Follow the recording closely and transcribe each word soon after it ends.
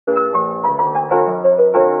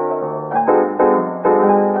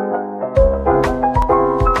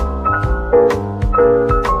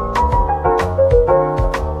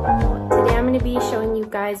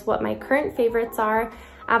current favorites are.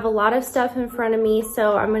 I have a lot of stuff in front of me,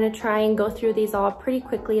 so I'm gonna try and go through these all pretty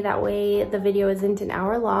quickly. That way the video isn't an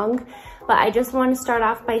hour long. But I just want to start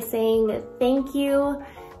off by saying thank you.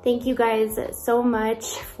 Thank you guys so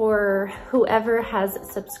much for whoever has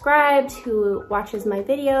subscribed, who watches my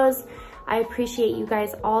videos. I appreciate you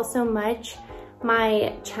guys all so much.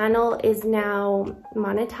 My channel is now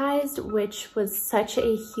monetized, which was such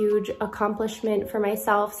a huge accomplishment for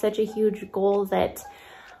myself, such a huge goal that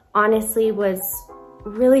honestly was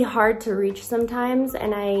really hard to reach sometimes,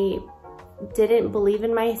 and I didn't believe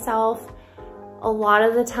in myself. A lot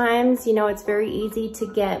of the times, you know, it's very easy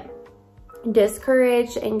to get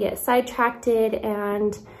discouraged and get sidetracked,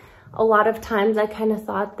 and a lot of times I kind of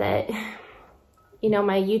thought that, you know,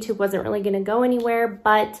 my YouTube wasn't really gonna go anywhere,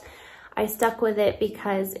 but I stuck with it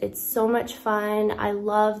because it's so much fun. I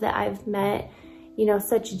love that I've met, you know,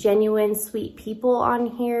 such genuine, sweet people on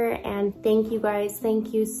here, and thank you guys,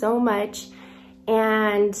 thank you so much.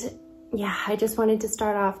 And yeah, I just wanted to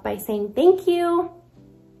start off by saying thank you.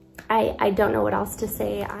 I don't know what else to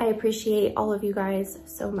say. I appreciate all of you guys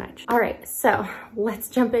so much. All right, so let's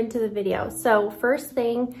jump into the video. So first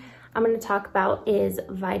thing I'm gonna talk about is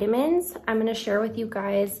vitamins. I'm gonna share with you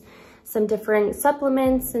guys some different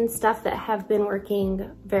supplements and stuff that have been working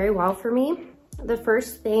very well for me. The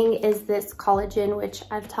first thing is this collagen, which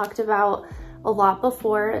I've talked about a lot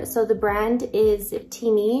before. So the brand is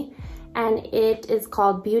Teami, and it is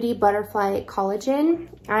called Beauty Butterfly Collagen.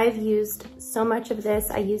 I've used so much of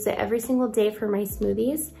this. I use it every single day for my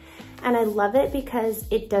smoothies, and I love it because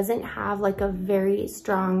it doesn't have like a very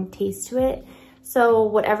strong taste to it. So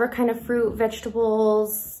whatever kind of fruit,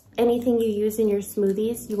 vegetables, anything you use in your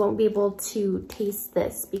smoothies, you won't be able to taste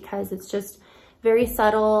this because it's just very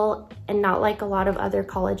subtle and not like a lot of other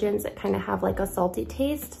collagens that kind of have like a salty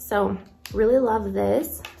taste. So really love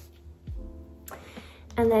this.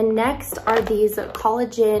 And then next are these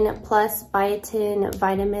collagen plus biotin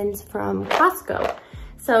vitamins from Costco.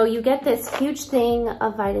 So you get this huge thing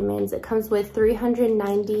of vitamins. It comes with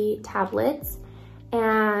 390 tablets.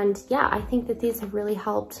 And yeah, I think that these have really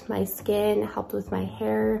helped my skin, helped with my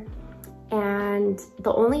hair. And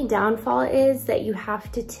the only downfall is that you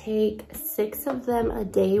have to take 6 of them a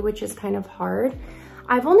day, which is kind of hard.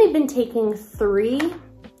 I've only been taking 3,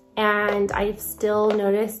 and I've still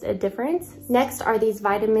noticed a difference. Next are these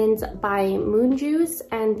vitamins by Moon Juice,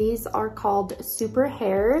 and these are called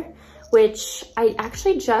SUPERHAIR, which I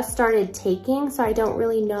actually just started taking, so I don't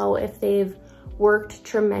really know if they've worked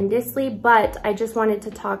tremendously, but I just wanted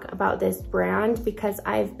to talk about this brand because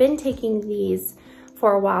I've been taking these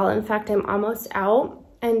for a while. In fact, I'm almost out,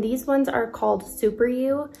 and these ones are called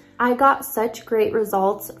SUPERYOU. I got such great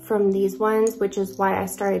results from these ones, which is why I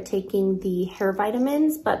started taking the hair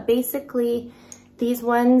vitamins. But basically, these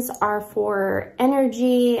ones are for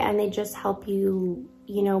energy, and they just help you,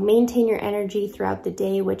 you know, maintain your energy throughout the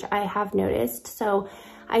day, which I have noticed. So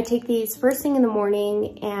I take these first thing in the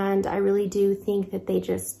morning, and I really do think that they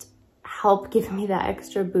just help give me that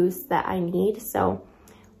extra boost that I need. So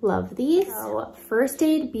love these. So First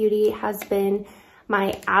Aid Beauty has been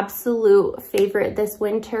my absolute favorite this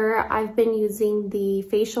winter. I've been using the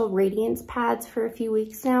facial radiance pads for a few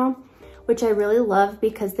weeks now, which I really love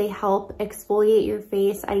because they help exfoliate your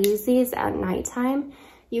face. I use these at nighttime.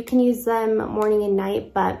 You can use them morning and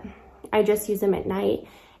night, but I just use them at night.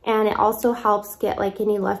 And it also helps get like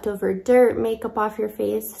any leftover dirt, makeup off your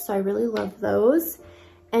face. So I really love those.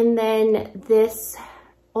 And then this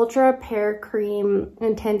Ultra Pear Cream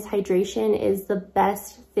Intense Hydration is the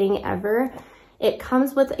best thing ever. It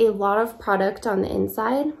comes with a lot of product on the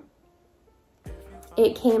inside.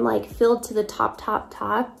 It came like filled to the top,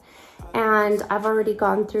 and I've already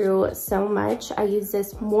gone through so much. I use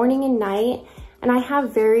this morning and night, and I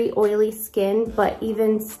have very oily skin, but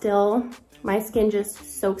even still, my skin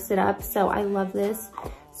just soaks it up. So I love this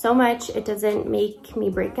so much. It doesn't make me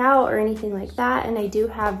break out or anything like that, and I do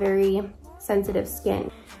have very sensitive skin.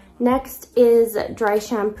 Next is dry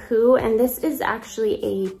shampoo, and this is actually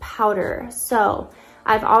a powder. So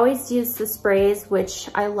I've always used the sprays, which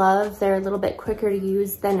I love. They're a little bit quicker to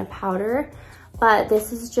use than a powder, but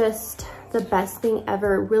this is just the best thing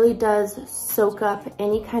ever. It really does soak up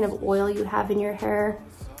any kind of oil you have in your hair,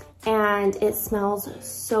 and it smells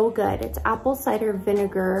so good. It's apple cider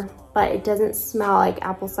vinegar, but it doesn't smell like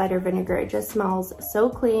apple cider vinegar. It just smells so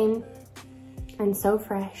clean and so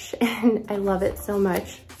fresh, and I love it so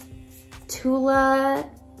much. TULA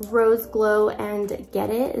Rose Glow and Get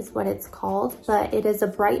It is what it's called, but it is a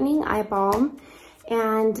brightening eye balm,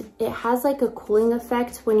 and it has like a cooling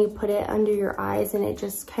effect when you put it under your eyes, and it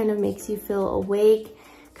just kind of makes you feel awake,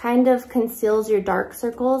 kind of conceals your dark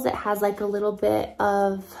circles. It has like a little bit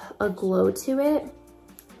of a glow to it.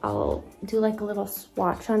 I'll do like a little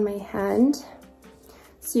swatch on my hand.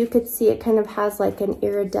 So you could see it kind of has like an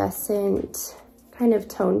iridescent kind of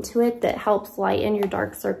tone to it that helps lighten your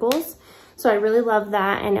dark circles. So I really love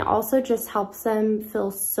that, and it also just helps them feel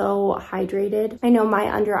so hydrated. I know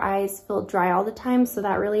my under eyes feel dry all the time, so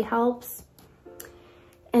that really helps.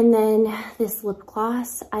 And then this lip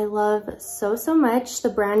gloss I love so much. The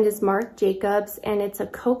brand is Marc Jacobs, and it's a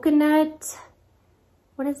coconut,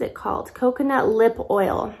 what is it called? Coconut lip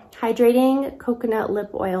oil. Hydrating coconut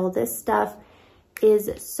lip oil. This stuff is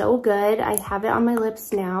so good. I have it on my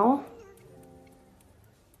lips now,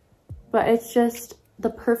 but it's just the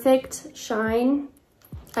perfect shine.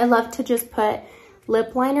 I love to just put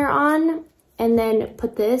lip liner on and then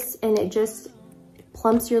put this, and it just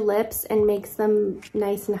plumps your lips and makes them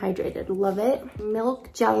nice and hydrated. Love it.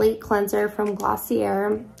 Milk Jelly Cleanser from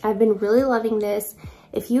Glossier. I've been really loving this.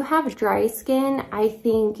 If you have dry skin, I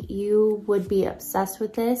think you would be obsessed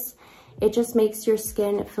with this. It just makes your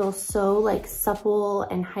skin feel so like supple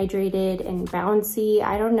and hydrated and bouncy.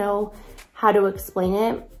 I don't know how to explain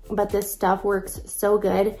it, but this stuff works so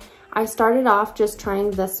good. I started off just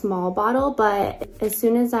trying the small bottle, but as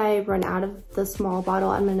soon as I run out of the small bottle,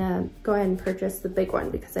 I'm gonna go ahead and purchase the big one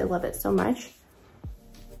because I love it so much.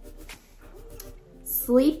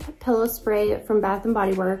 Sleep Pillow Spray from Bath &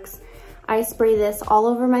 Body Works. I spray this all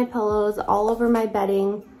over my pillows, all over my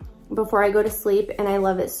bedding before I go to sleep, and I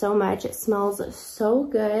love it so much. It smells so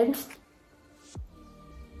good.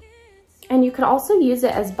 And you could also use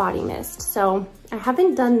it as body mist. So I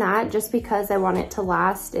haven't done that just because I want it to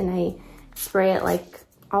last, and I spray it like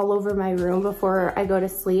all over my room before I go to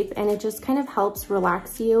sleep, and it just kind of helps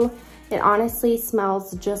relax you. It honestly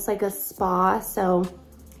smells just like a spa, so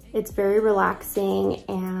it's very relaxing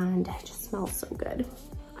and it just smells so good.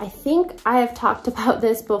 I think I have talked about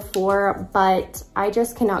this before, but I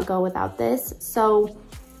just cannot go without this. So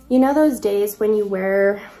you know those days when you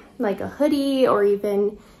wear like a hoodie or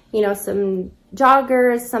even, you know, some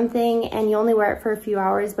joggers, something, and you only wear it for a few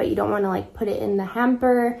hours, but you don't want to like put it in the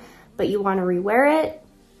hamper, but you want to rewear it.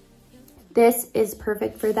 This is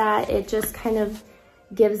perfect for that. It just kind of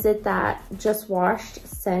gives it that just washed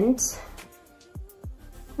scent.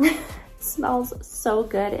 Smells so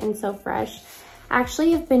good and so fresh.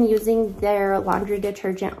 Actually, I've been using their laundry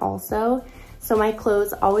detergent also, so my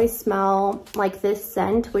clothes always smell like this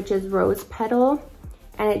scent, which is rose petal.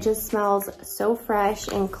 And it just smells so fresh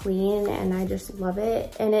and clean, and I just love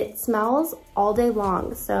it. And it smells all day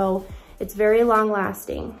long, so it's very long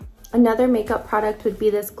lasting. Another makeup product would be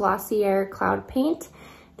this Glossier Cloud Paint.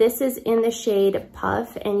 This is in the shade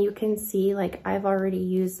Puff, and you can see like I've already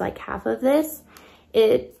used like half of this.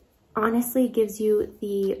 It honestly gives you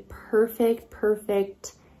the perfect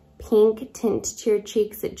pink tint to your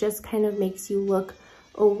cheeks. It just kind of makes you look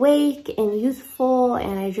awake and youthful,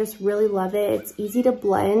 and I just really love it. It's easy to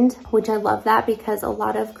blend, which I love that because a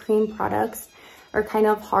lot of cream products are kind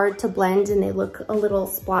of hard to blend and they look a little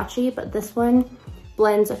splotchy, but this one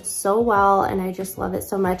blends so well and I just love it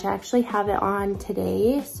so much. I actually have it on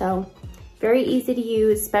today, so very easy to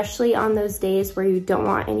use, especially on those days where you don't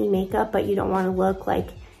want any makeup but you don't want to look like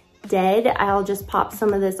dead. I'll just pop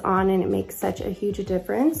some of this on and it makes such a huge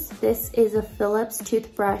difference. This is a Philips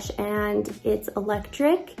toothbrush and it's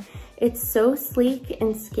electric. It's so sleek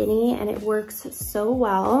and skinny and it works so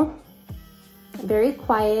well. Very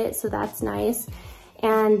quiet, so that's nice.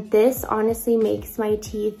 And this honestly makes my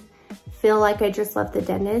teeth feel like I just left the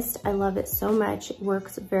dentist. I love it so much. It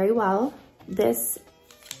works very well. This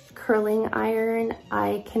curling iron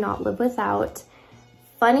I cannot live without.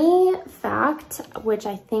 Funny fact, which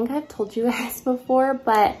I think I've told you guys before,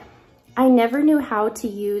 but I never knew how to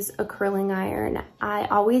use a curling iron. I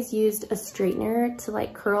always used a straightener to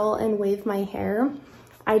like curl and wave my hair.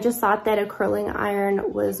 I just thought that a curling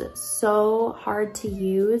iron was so hard to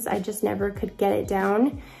use. I just never could get it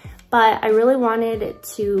down. But I really wanted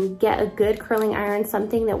to get a good curling iron,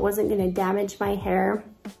 something that wasn't gonna damage my hair.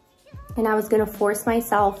 And I was gonna force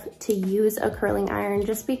myself to use a curling iron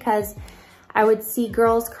just because I would see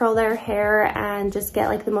girls curl their hair and just get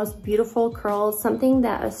like the most beautiful curls, something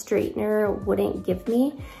that a straightener wouldn't give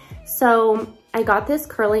me. So I got this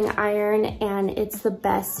curling iron and it's the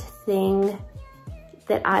best thing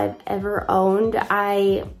that I've ever owned.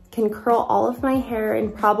 I can curl all of my hair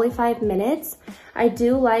in probably 5 minutes. I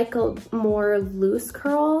do like a more loose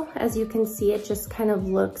curl. As you can see, it just kind of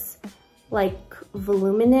looks like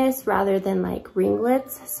voluminous rather than like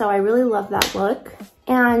ringlets. So I really love that look.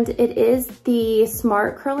 And it is the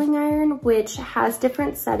Smart Curling Iron, which has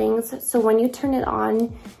different settings. So when you turn it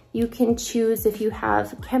on, You can choose if you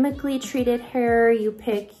have chemically treated hair, you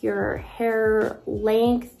pick your hair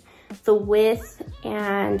length, the width,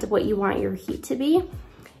 and what you want your heat to be.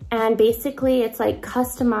 And basically it's like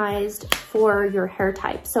customized for your hair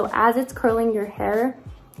type. So as it's curling your hair,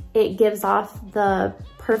 it gives off the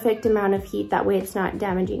perfect amount of heat. That way it's not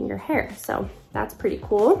damaging your hair. So that's pretty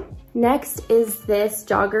cool. Next is this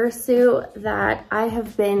jogger suit that I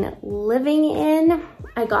have been living in.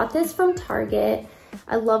 I got this from Target.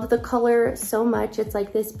 I love the color so much. It's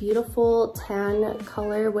like this beautiful tan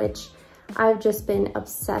color, which I've just been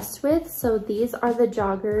obsessed with. So these are the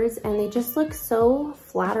joggers and they just look so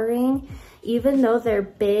flattering. Even though they're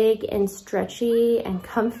big and stretchy and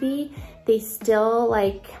comfy, they still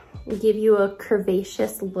like give you a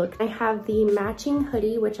curvaceous look. I have the matching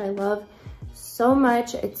hoodie, which I love so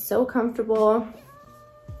much. It's so comfortable.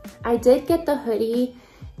 I did get the hoodie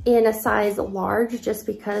in a size large just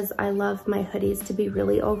because I love my hoodies to be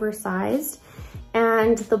really oversized.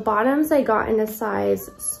 And the bottoms I got in a size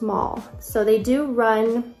small. So they do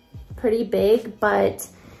run pretty big, but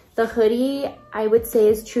the hoodie I would say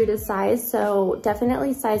is true to size. So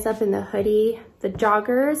definitely size up in the hoodie. The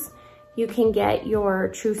joggers, you can get your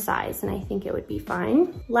true size and I think it would be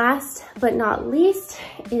fine. Last but not least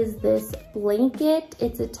is this blanket.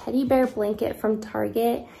 It's a teddy bear blanket from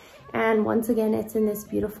Target. And once again, it's in this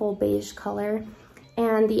beautiful beige color.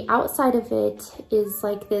 And the outside of it is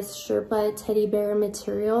like this Sherpa teddy bear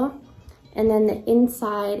material. And then the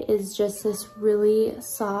inside is just this really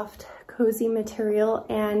soft, cozy material.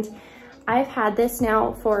 And I've had this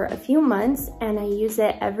now for a few months and I use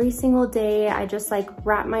it every single day. I just like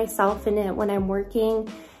wrap myself in it when I'm working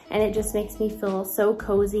and it just makes me feel so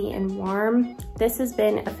cozy and warm. This has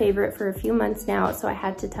been a favorite for a few months now, so I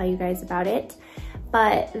had to tell you guys about it.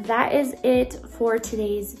 But that is it for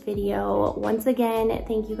today's video. Once again,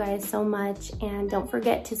 thank you guys so much. And don't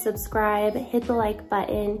forget to subscribe, hit the like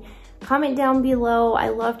button, comment down below. I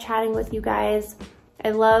love chatting with you guys.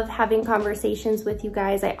 I love having conversations with you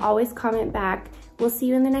guys. I always comment back. We'll see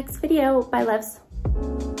you in the next video. Bye, loves.